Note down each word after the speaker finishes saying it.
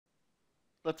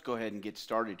Let's go ahead and get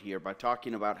started here by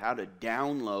talking about how to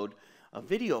download a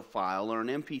video file or an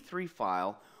MP3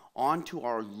 file onto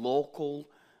our local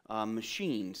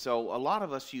machine. So a lot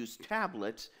of us use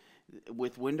tablets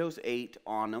with Windows 8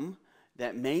 on them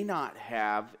that may not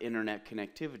have internet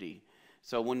connectivity.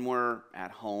 So when we're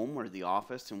at home or the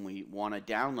office and we want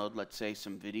to download, let's say,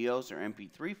 some videos or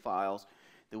MP3 files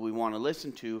that we want to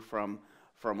listen to from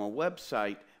a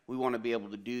website, we want to be able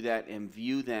to do that and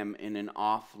view them in an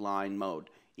offline mode.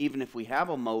 Even if we have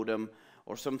a modem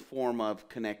or some form of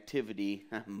connectivity,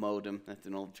 modem, that's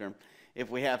an old term, if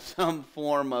we have some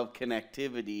form of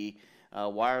connectivity,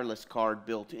 wireless card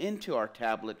built into our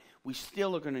tablet, we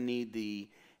still are going to need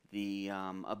the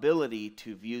ability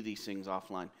to view these things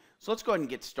offline. So let's go ahead and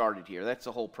get started here. That's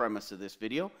the whole premise of this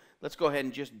video. Let's go ahead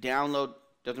and just download,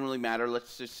 doesn't really matter,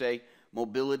 let's just say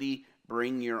mobility,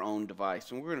 bring your own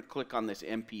device. And we're going to click on this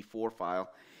MP4 file.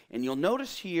 And you'll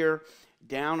notice here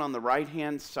down on the right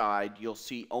hand side you'll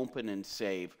see open and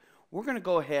save. We're going to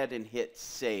go ahead and hit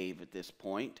save at this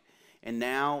point. And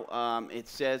now it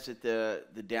says that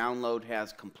the download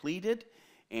has completed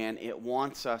and it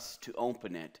wants us to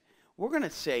open it. We're going to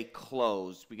say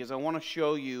close because I want to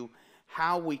show you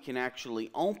how we can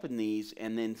actually open these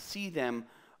and then see them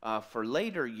for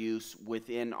later use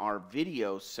within our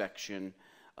videos section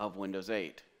of Windows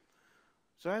 8.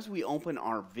 So as we open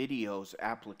our videos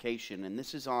application, and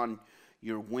this is on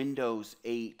your Windows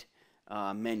 8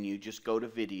 menu, just go to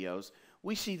videos,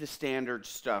 we see the standard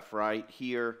stuff right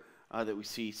here that we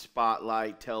see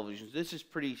spotlight, televisions. This is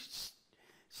pretty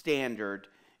standard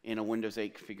in a Windows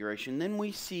 8 configuration. Then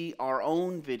we see our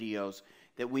own videos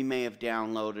that we may have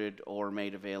downloaded or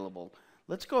made available.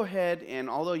 Let's go ahead and,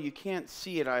 although you can't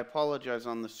see it, I apologize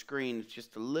on the screen, it's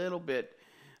just a little bit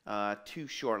too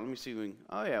short. Let me see if we can,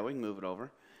 oh yeah, we can move it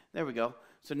over. There we go.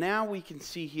 So now we can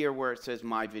see here where it says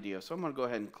My Video. So I'm going to go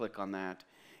ahead and click on that.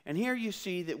 And here you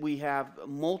see that we have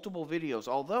multiple videos,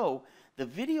 although the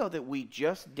video that we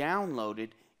just downloaded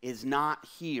is not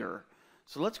here.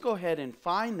 So let's go ahead and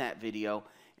find that video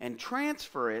and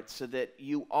transfer it so that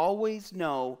you always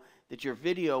know that your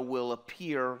video will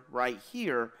appear right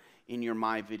here in your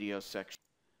My Video section.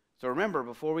 So remember,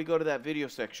 before we go to that video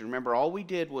section, remember all we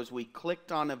did was we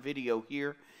clicked on a video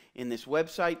here in this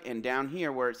website, and down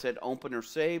here where it said open or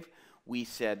save, we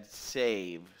said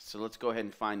save. So let's go ahead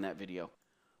and find that video.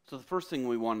 So the first thing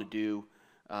we want to do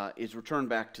is return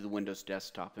back to the Windows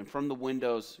desktop, and from the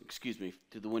Windows,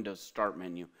 to the Windows Start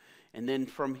menu. And then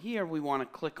from here we want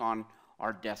to click on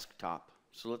our desktop.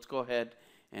 So let's go ahead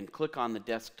and click on the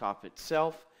desktop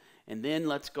itself, and then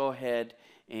let's go ahead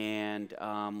and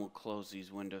we'll close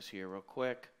these windows here real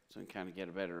quick so we can kind of get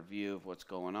a better view of what's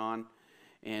going on.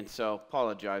 And so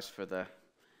apologize for the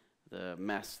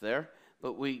mess there,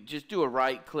 but we just do a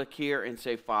right click here and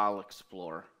say File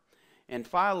Explorer. And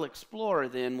File Explorer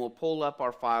then will pull up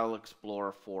our File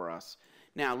Explorer for us.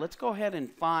 Now let's go ahead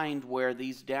and find where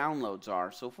these downloads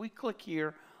are. So if we click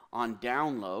here on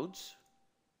Downloads,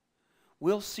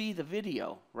 we'll see the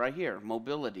video right here,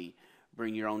 Mobility,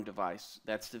 Bring Your Own Device.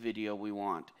 That's the video we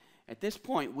want. At this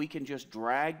point, we can just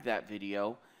drag that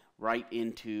video right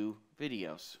into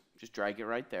Videos. Just drag it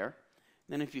right there.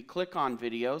 Then if you click on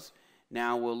Videos,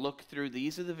 now we'll look through.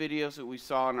 These are the videos that we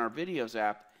saw in our Videos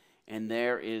app, and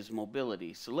there is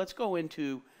Mobility. So let's go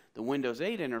into the Windows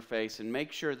 8 interface and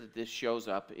make sure that this shows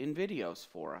up in Videos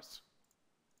for us.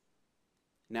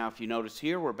 Now if you notice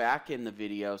here, we're back in the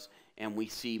Videos, and we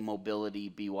see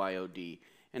Mobility BYOD.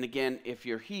 And again, if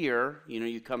you're here,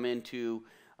 you come into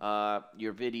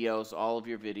your videos, all of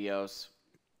your videos.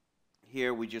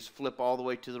 Here we just flip all the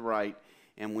way to the right,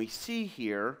 and we see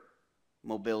here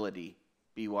Mobility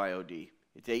BYOD.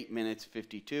 It's 8 minutes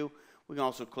 52. We can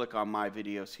also click on My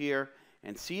Videos here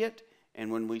and see it. And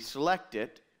when we select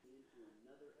it,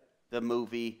 the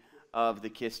movie of the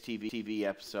KISS TV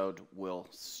episode will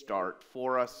start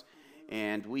for us.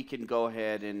 And we can go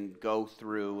ahead and go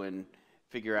through and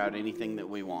figure out anything that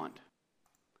we want.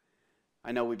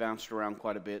 I know we bounced around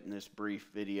quite a bit in this brief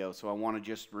video, so I want to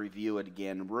just review it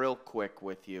again real quick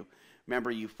with you. Remember,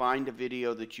 you find a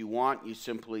video that you want, you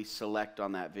simply select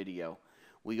on that video.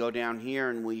 We go down here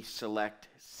and we select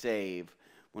Save.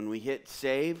 When we hit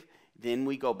Save, then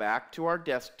we go back to our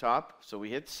desktop. So we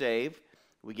hit Save.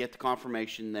 We get the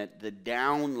confirmation that the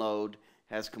download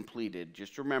has completed.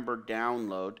 Just remember,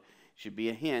 download should be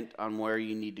a hint on where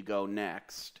you need to go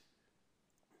next.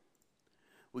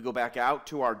 We go back out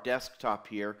to our desktop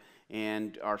here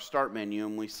and our Start menu,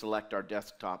 and we select our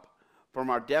desktop. From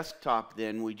our desktop,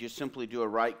 then, we just simply do a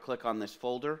right click on this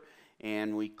folder,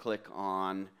 and we click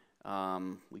on,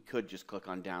 we could just click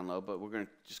on Download, but we're going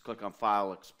to just click on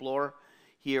File Explorer.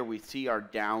 here we see our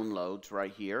downloads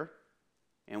right here,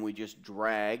 and we just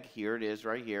drag, here it is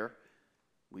right here,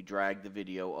 we drag the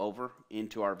video over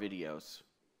into our videos.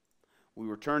 We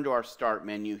return to our start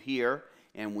menu here,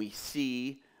 and we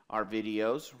see our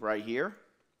videos right here.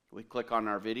 We click on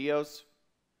our videos,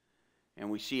 and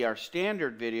we see our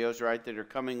standard videos, right, that are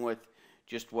coming with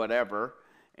just whatever,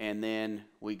 and then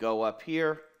we go up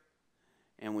here,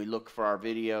 and we look for our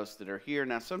videos that are here.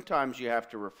 Now, sometimes you have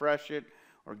to refresh it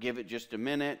or give it just a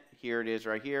minute. Here it is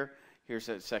right here. Here's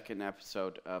that second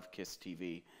episode of KISS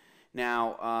TV.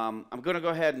 Now, I'm going to go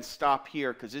ahead and stop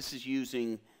here because this is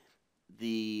using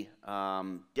the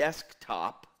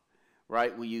desktop,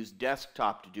 right? We use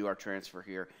desktop to do our transfer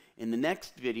here. In the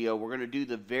next video, we're going to do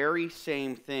the very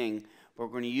same thing, but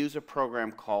we're going to use a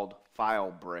program called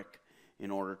FileBrick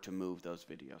in order to move those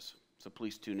videos. So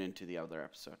please tune in to the other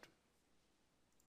episode.